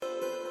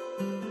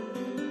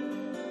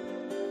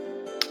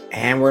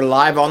And we're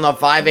live on the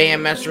 5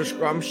 a.m. Master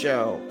Scrum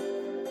Show.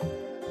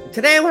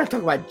 Today I want to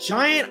talk about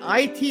giant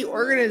IT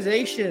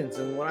organizations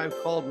and what I've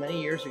called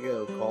many years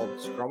ago called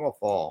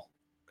Scrumafall,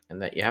 and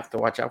that you have to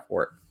watch out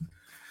for it.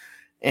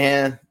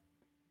 And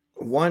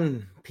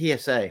one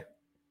PSA,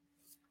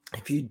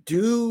 if you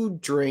do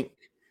drink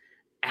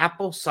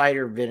apple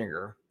cider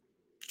vinegar,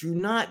 do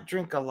not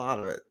drink a lot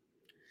of it.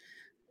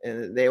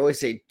 And they always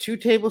say 2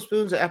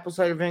 tablespoons of apple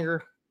cider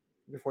vinegar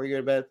before you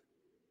go to bed.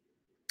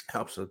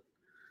 Helps with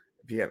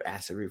if you have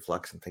acid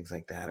reflux and things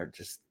like that, or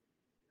just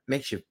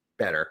makes you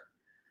better.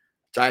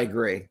 I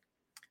agree.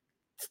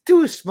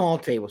 Do a small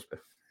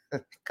tablespoon.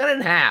 Cut it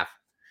in half.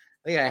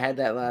 I think I had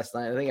that last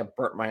night. I think I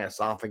burnt my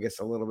esophagus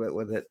a little bit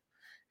with it.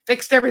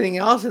 Fixed everything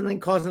else and then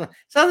caused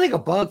sounds like a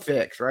bug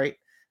fix, right?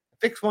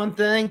 Fix one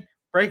thing,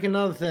 break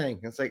another thing.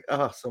 It's like,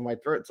 oh, so my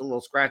throat's a little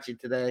scratchy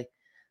today.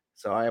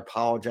 So I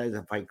apologize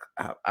if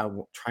I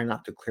will try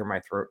not to clear my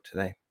throat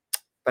today.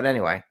 But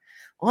anyway,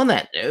 on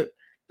that note,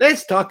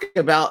 let's talk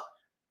about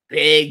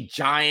big,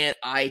 giant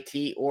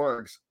IT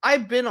orgs.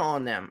 I've been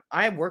on them.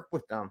 I've worked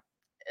with them.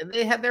 And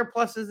they have their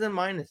pluses and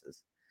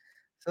minuses.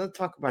 So let's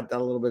talk about that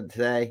a little bit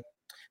today.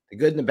 The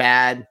good and the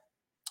bad.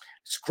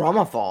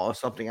 Scrumafall is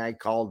something I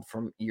called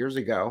from years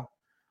ago.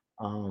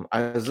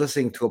 I was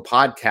listening to a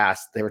podcast.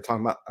 They were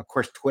talking about, of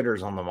course,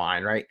 Twitter's on the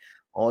mind, right?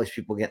 All these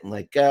people getting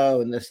let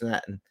go and this and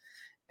that.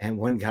 And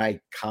one guy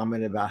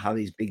commented about how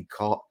these big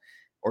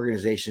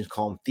organizations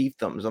call them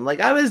fiefdoms. I'm like,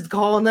 I was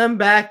calling them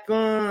back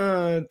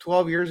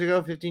 12 years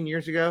ago, 15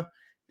 years ago.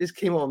 This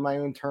came up with my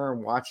own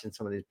term watching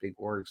some of these big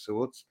orgs. So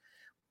let's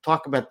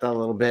talk about that a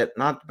little bit.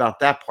 Not about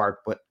that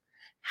part, but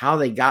how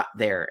they got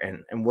there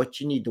and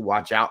what you need to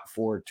watch out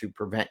for to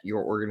prevent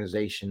your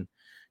organization,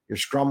 your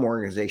Scrum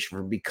organization,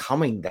 from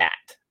becoming that.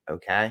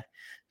 Okay.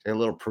 So a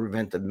little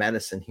preventive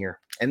medicine here.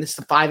 And this is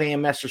the 5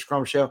 a.m. Master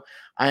Scrum Show.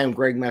 I am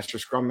Greg Master,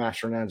 Scrum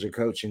Master and Agile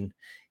Coach. And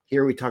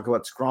here we talk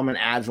about Scrum and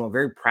Agile,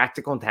 very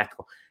practical and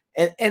tactical.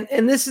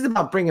 And this is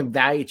about bringing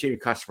value to your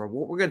customer.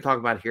 What we're going to talk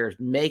about here is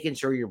making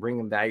sure you're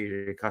bringing value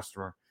to your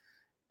customer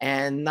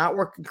and not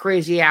working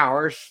crazy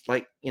hours.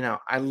 Like,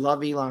 I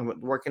love Elon, but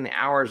working the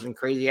hours and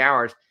crazy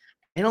hours.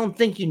 I don't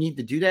think you need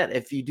to do that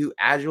if you do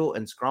Agile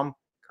and Scrum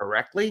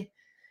correctly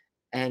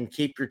and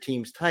keep your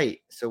teams tight.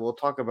 So we'll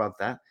talk about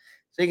that.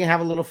 So you can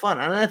have a little fun.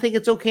 And I think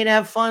it's okay to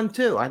have fun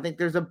too. I think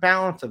there's a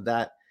balance of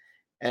that.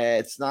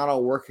 It's not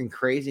all working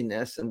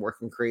craziness and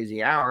working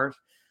crazy hours,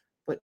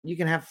 but you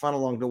can have fun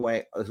along the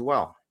way as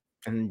well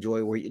and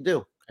enjoy what you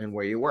do and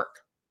where you work.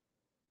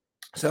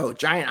 So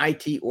giant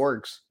IT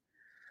orgs.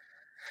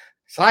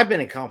 So I've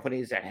been in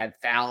companies that had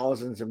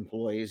thousands of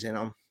employees in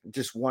them.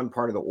 Just one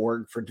part of the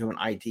org for doing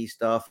IT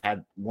stuff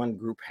had one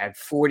group had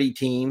 40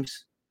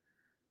 teams,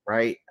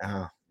 right?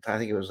 I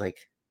think it was like,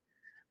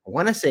 I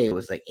want to say it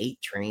was like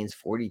 8 trains,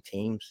 40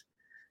 teams.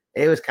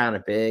 It was kind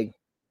of big.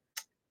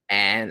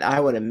 And I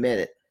would admit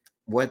it,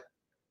 what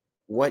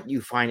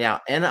you find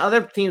out. And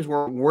other teams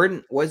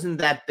wasn't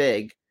that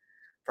big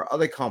for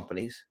other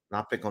companies,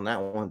 not big on that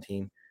one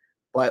team.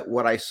 But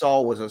what I saw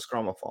was a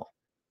Scrumafall.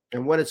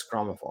 And what is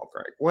Scrumafall,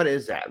 Greg? What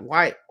is that?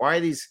 Why are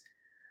these?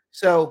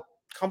 So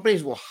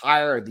companies will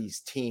hire these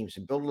teams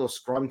and build little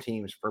Scrum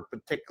teams for a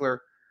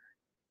particular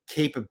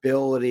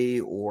capability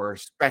or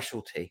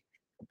specialty.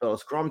 Build a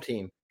Scrum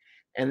team.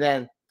 And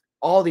then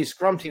all these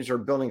Scrum teams are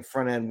building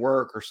front end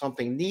work or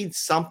something, need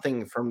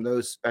something from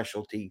those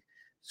specialty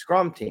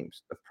Scrum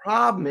teams. The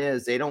problem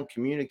is they don't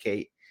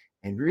communicate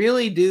and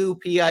really do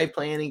PI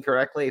planning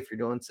correctly. If you're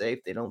doing safe,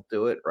 they don't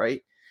do it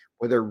right.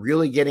 Where they're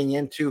really getting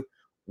into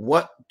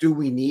what do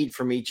we need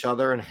from each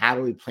other and how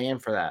do we plan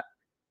for that.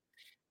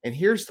 And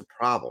here's the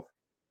problem.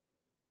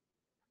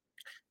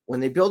 When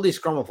they build these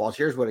Scrumafalls,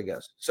 here's what it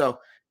goes. So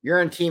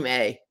you're in team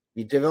A,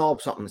 you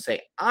develop something and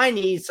say, I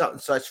need something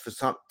such for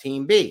some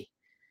team B.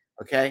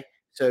 Okay.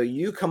 So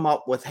you come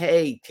up with,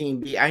 hey,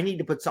 team B, I need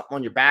to put something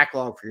on your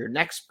backlog for your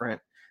next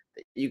sprint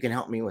that you can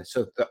help me with.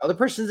 So the other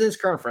person's in his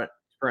current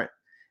sprint.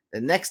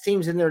 The next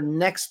team's in their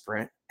next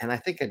sprint. And I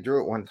think I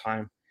drew it one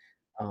time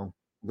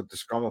with the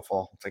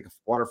Scrumafall. It's like a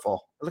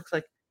waterfall. It looks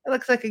like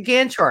a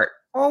Gantt chart.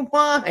 Oh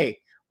my.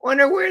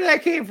 Wonder where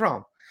that came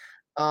from.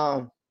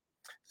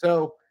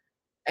 So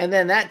and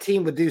then that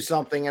team would do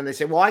something, and they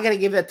say, "Well, I got to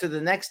give that to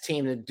the next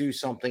team to do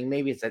something.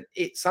 Maybe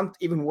it's some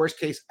even worst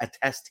case, a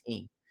test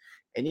team.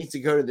 It needs to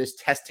go to this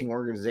testing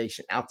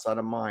organization outside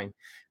of mine."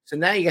 So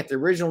now you got the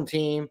original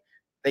team.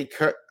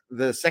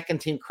 The second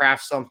team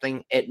crafts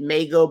something. It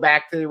may go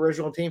back to the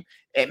original team.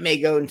 It may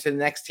go into the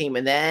next team,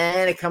 and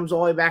then it comes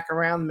all the way back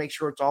around to make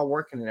sure it's all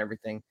working and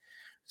everything.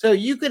 So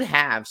you could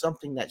have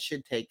something that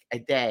should take a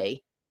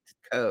day to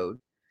code.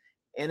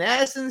 In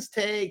essence,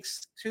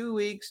 takes 2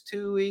 weeks,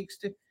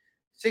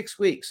 6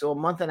 weeks, so a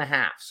month and a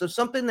half. So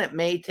something that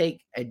may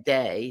take a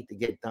day to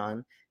get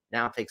done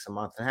now takes a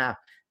month and a half.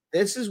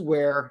 This is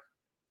where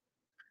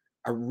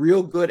a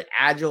real good,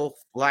 agile,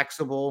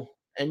 flexible,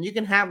 and you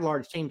can have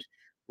large teams,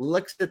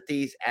 looks at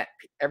these at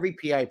every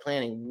PI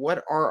planning.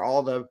 What are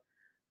all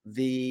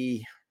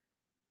the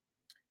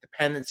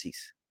dependencies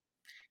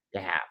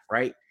you have,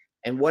 right?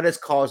 And what is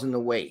causing the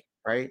wait,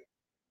 right?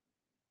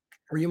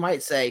 Or you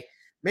might say,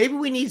 maybe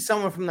we need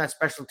someone from that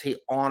specialty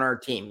on our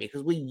team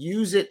because we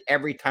use it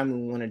every time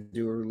we want to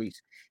do a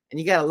release. And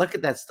you got to look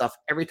at that stuff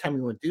every time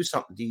you want to do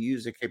something. Do you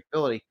use the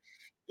capability?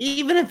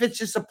 Even if it's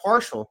just a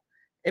partial,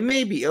 it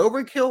may be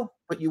overkill,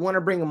 but you want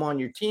to bring them on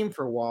your team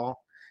for a while.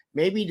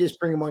 Maybe just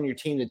bring them on your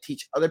team to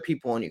teach other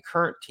people on your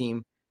current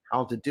team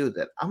how to do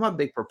that. I'm a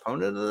big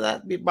proponent of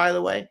that, by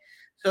the way.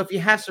 So if you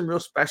have some real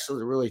specialists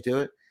that really do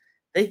it,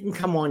 they can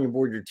come on your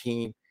board your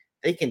team.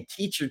 They can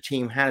teach your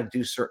team how to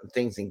do certain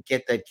things and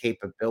get that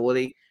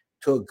capability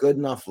to a good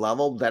enough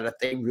level that if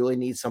they really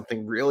need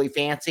something really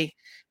fancy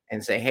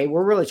and say, hey,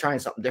 we're really trying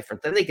something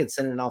different, then they can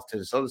send it off to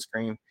this other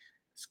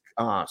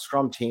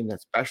Scrum team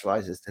that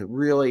specializes to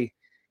really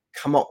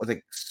come up with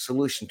a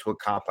solution to a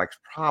complex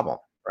problem,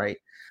 right?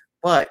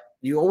 But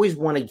you always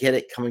want to get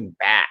it coming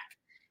back.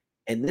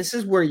 And this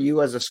is where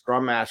you, as a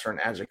Scrum Master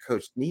and as a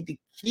coach, need to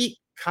keep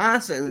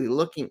constantly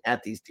looking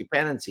at these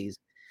dependencies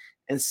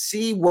and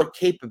see what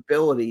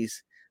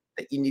capabilities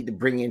that you need to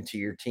bring into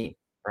your team,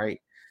 right?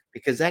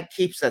 Because that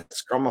keeps that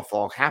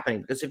scrumafall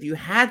happening. Because if you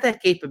had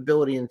that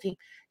capability in the team,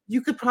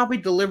 you could probably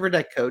deliver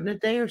that code in a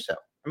day or so.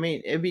 I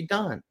mean, it'd be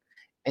done.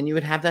 And you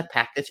would have that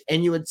package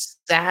and you would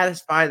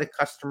satisfy the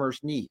customer's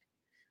need,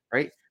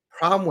 right?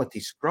 Problem with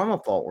these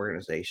scrumafall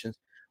organizations,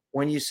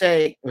 when you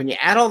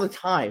add all the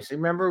time, so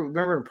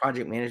remember in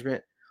project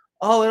management,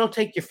 oh, it'll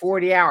take you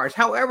 40 hours.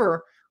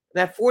 However,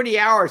 that 40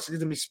 hours is going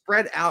to be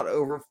spread out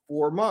over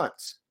 4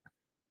 months,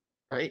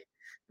 right?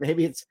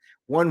 Maybe it's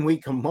 1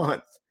 week a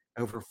month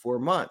over 4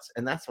 months.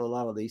 And that's what a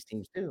lot of these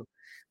teams do.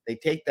 They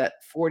take that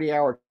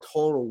 40-hour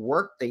total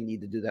work they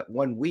need to do that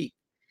 1 week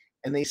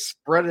and they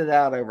spread it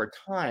out over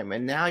time.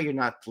 And now you're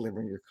not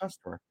delivering your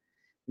customer.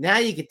 Now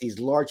you get these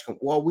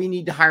well, we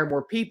need to hire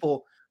more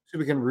people so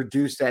we can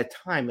reduce that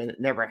time. And it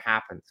never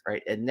happens,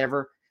 right? It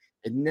never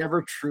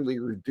truly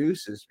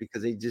reduces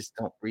because they just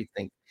don't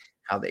rethink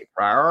how they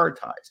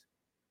prioritize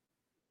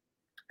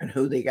and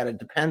who they got to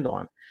depend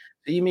on.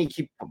 So you may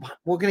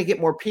we're going to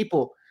get more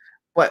people,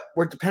 but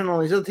we're dependent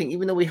on these other things.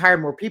 Even though we hire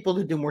more people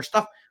to do more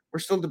stuff, we're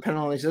still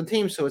dependent on these other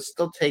teams. So it's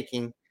still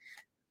taking,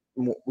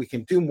 we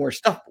can do more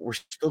stuff, but we're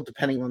still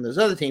depending on those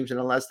other teams. And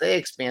unless they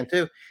expand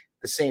too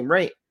the same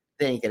rate,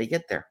 they ain't going to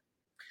get there.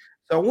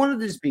 So I wanted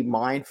to just be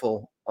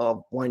mindful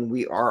of when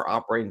we are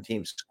operating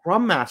teams.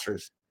 Scrum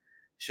Masters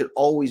should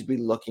always be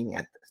looking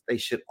at this. They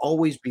should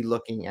always be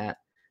looking at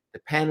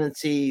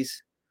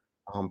dependencies,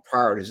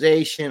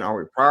 prioritization. Are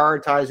we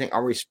prioritizing?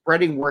 Are we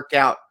spreading work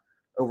out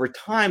over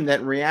time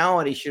that in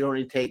reality should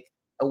only take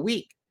a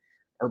week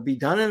or be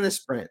done in the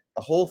sprint,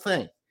 the whole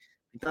thing,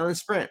 be done in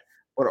sprint?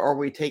 But are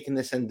we taking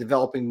this and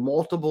developing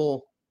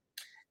multiple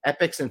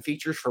epics and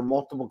features for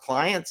multiple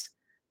clients?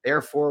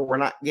 Therefore, we're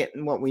not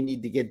getting what we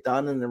need to get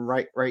done in the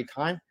right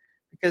time.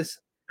 Because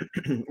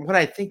what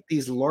I think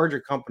these larger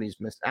companies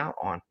miss out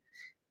on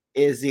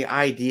is the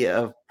idea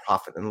of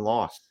profit and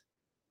loss.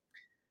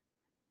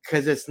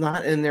 Because it's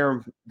not in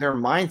their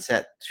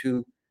mindset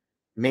to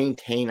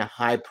maintain a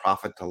high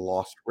profit to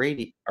loss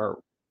rate or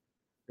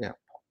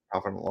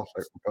profit and loss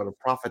rate, but a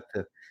profit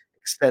to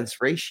expense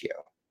ratio,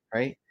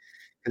 right?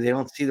 Because they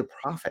don't see the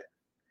profit.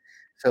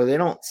 So they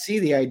don't see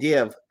the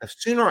idea of the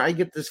sooner I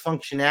get this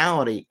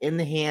functionality in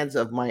the hands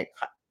of my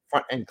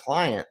front end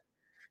client,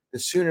 the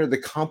sooner the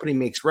company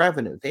makes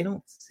revenue. They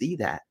don't see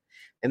that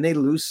and they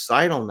lose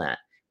sight on that.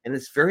 And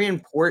it's very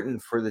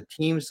important for the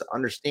teams to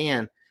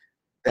understand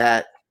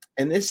that.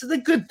 And this is the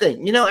good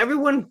thing.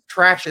 Everyone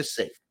trashes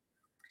safe.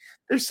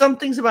 There's some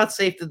things about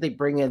safe that they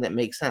bring in that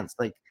make sense,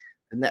 like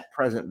the net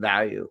present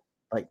value,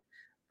 like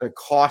the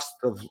cost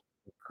of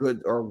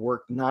good or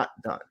work not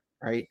done,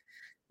 right?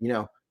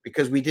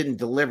 Because we didn't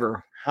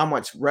deliver, how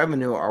much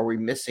revenue are we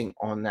missing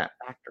on that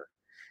factor?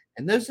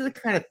 And those are the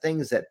kind of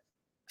things that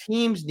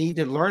teams need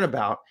to learn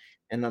about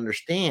and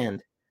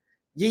understand.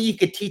 Yeah, you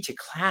could teach a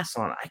class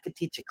on it. I could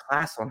teach a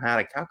class on how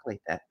to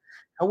calculate that.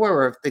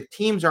 However, if the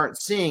teams aren't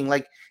seeing,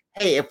 like,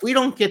 hey, if we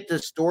don't get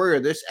this story or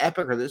this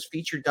epic or this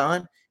feature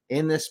done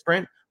in this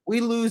sprint,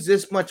 we lose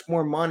this much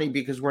more money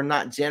because we're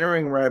not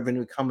generating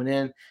revenue coming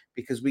in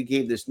because we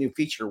gave this new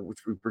feature,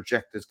 which we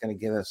project is going to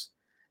give us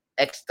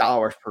X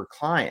dollars per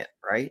client,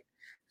 right?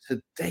 So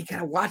they got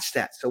to watch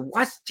that. So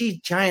watch these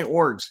giant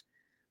orgs.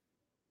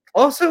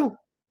 Also,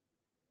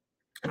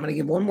 I'm going to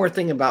give one more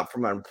thing about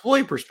from an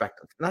employee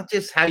perspective, not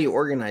just how you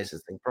organize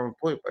this thing from an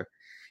employee perspective.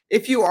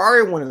 If you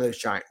are in one of those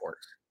giant orgs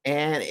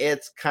and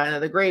it's kind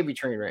of the gravy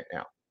train right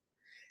now,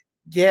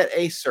 get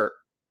a cert.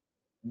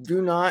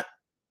 Do not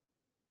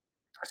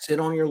sit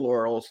on your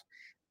laurels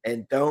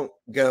and don't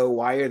go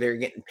while you're there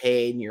getting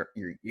paid and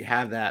you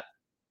have that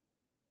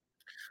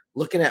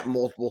looking at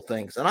multiple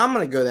things. And I'm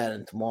going to go that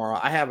in tomorrow.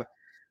 I'm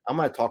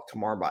going to talk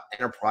tomorrow about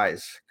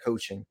enterprise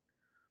coaching.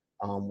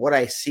 What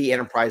I see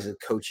enterprise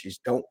coaches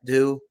don't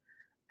do,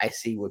 I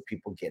see what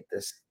people get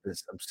this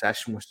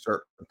obsession with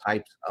certain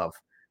types of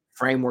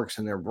frameworks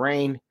in their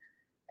brain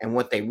and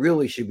what they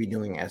really should be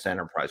doing as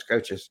enterprise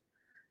coaches.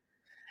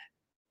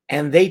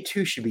 And they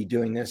too should be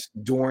doing this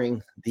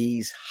during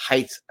these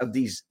heights of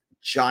these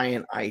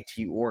giant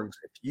IT orgs.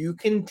 If you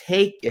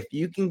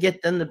can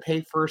get them to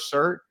pay for a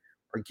cert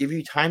or give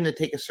you time to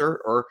take a cert,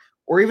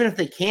 or even if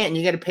they can't, and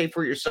you got to pay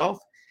for it yourself.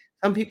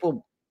 Some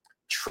people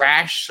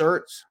trash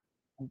certs,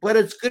 but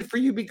it's good for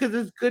you because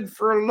it's good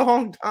for a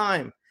long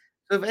time.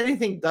 So if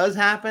anything does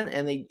happen,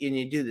 and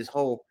you do this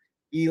whole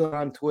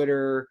Elon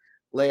Twitter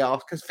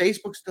layoffs, because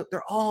Facebook's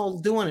they're all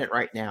doing it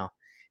right now,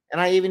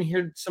 and I even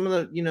hear some of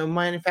the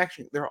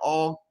manufacturing, they're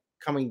all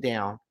coming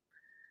down.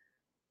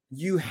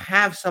 You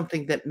have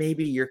something that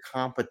maybe your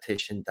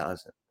competition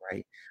doesn't,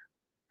 right?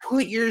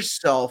 Put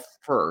yourself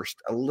first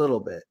a little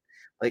bit.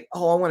 Like,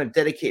 oh, I want to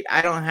dedicate.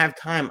 I don't have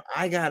time.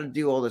 I got to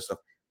do all this stuff,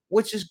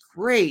 which is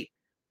great.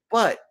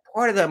 But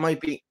part of that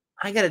might be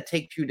I got to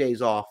take 2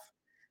 days off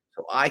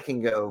so I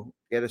can go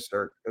get a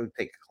cert, go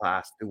take a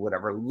class, do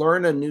whatever,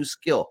 learn a new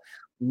skill,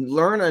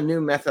 learn a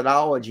new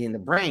methodology in the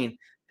brain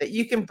that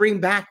you can bring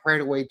back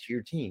right away to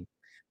your team.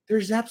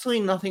 There's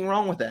absolutely nothing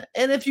wrong with that.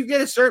 And if you get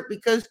a cert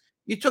because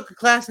you took a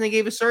class and they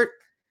gave a cert,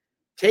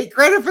 take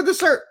credit for the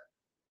cert.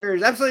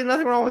 There's absolutely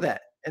nothing wrong with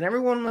that. And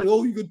everyone like,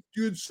 oh, you got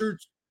good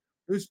certs.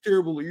 It's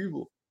terrible or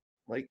evil.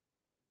 Like,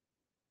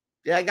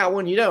 yeah, I got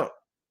one. You don't.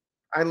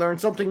 I learned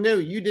something new.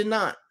 You did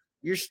not.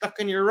 You're stuck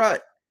in your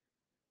rut.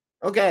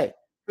 Okay.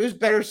 Who's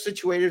better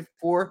situated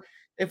for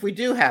if we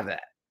do have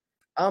that?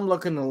 I'm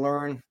looking to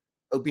learn,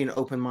 being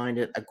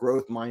open-minded, a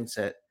growth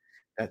mindset.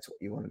 That's what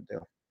you want to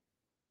do.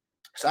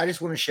 So I just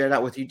want to share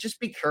that with you.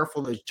 Just be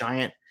careful of those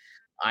giant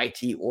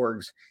IT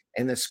orgs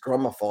and the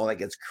scrumafall that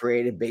gets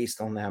created based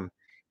on them.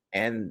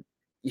 And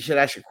you should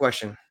ask your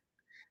question,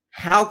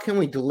 how can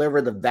we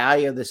deliver the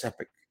value of this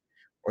epic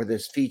or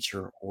this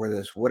feature or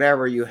this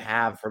whatever you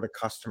have for the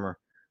customer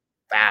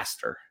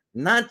faster?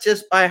 Not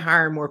just by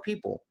hiring more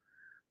people,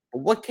 but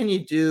what can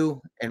you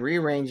do and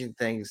rearranging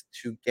things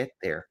to get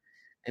there?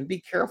 And be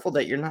careful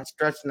that you're not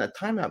stretching that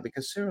time out,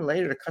 because sooner or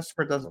later the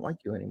customer doesn't like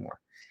you anymore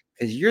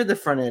because you're the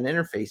front end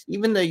interface.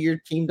 Even though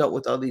you're teamed up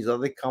with all these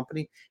other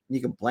companies,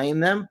 you can blame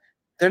them.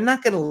 They're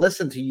not going to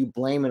listen to you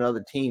blaming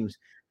other teams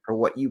for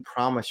what you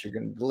promise you're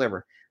going to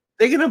deliver.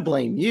 They're going to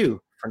blame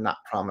you for not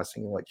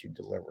promising what you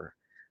deliver.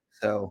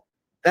 So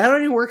that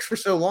only works for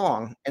so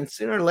long. And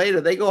sooner or later,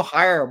 they go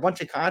hire a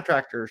bunch of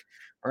contractors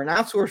or an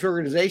outsourced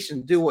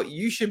organization to do what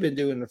you should have been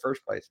doing in the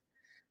first place.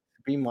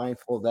 Be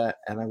mindful of that,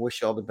 and I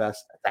wish you all the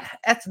best.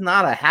 That's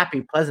not a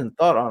happy, pleasant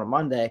thought on a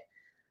Monday,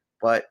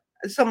 but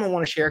it's something I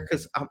want to share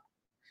because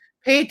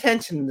pay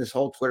attention to this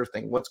whole Twitter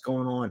thing, what's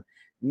going on,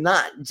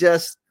 not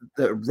just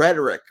the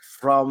rhetoric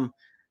from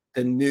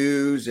the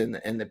news and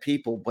the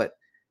people, but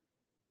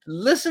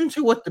listen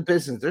to what the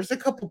business. There's a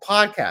couple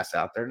podcasts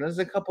out there. There's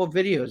a couple of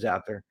videos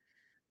out there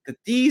that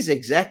these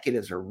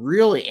executives are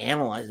really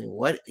analyzing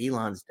what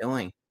Elon's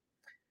doing,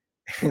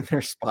 and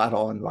they're spot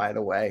on, by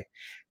the way,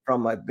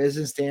 from a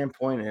business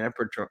standpoint, an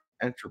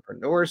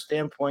entrepreneur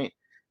standpoint,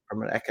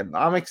 from an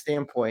economic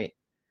standpoint.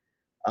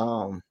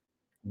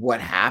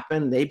 What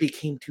happened? They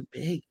became too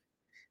big,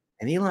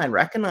 and Elon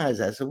recognized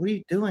that. So, what are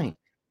you doing?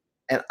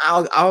 And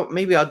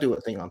maybe I'll do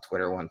a thing on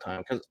Twitter one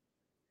time, because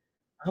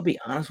I'll be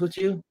honest with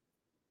you,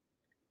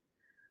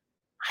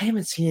 I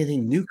haven't seen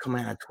anything new come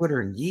out of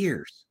Twitter in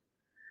years.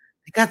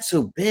 It got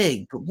so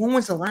big, but when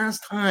was the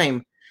last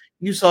time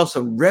you saw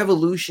some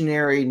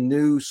revolutionary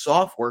new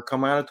software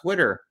come out of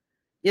Twitter?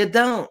 You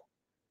don't.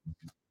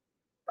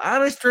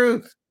 Honest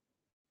truth.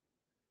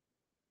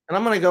 And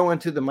I'm going to go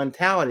into the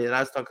mentality that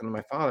I was talking to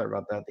my father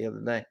about that the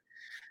other day,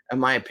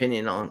 and my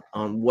opinion on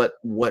what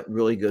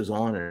really goes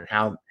on and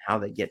how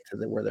they get to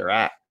where they're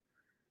at.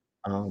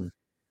 Because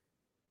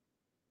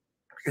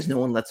no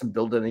one lets them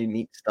build any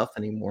neat stuff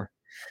anymore.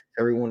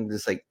 Everyone is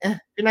just like, you're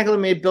not going to let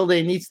me build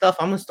any neat stuff.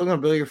 I'm still going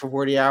to build you for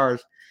 40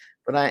 hours.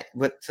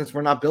 But since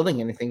we're not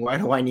building anything, why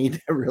do I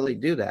need to really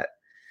do that?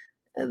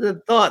 And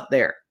the thought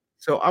there.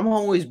 So I'm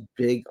always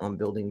big on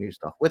building new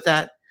stuff. With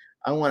that,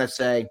 I want to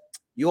say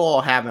you all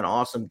have an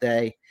awesome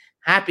day.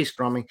 Happy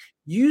scrumming.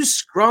 Use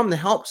Scrum to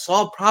help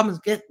solve problems,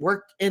 get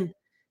work in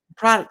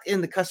product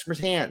in the customer's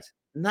hands,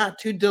 not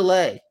to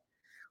delay.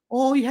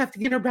 Oh, you have to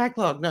get our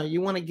backlog. No,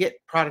 you want to get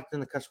product in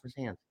the customer's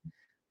hands.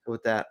 So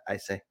with that, I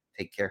say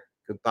take care.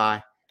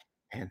 Goodbye.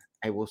 And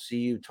I will see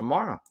you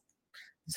tomorrow.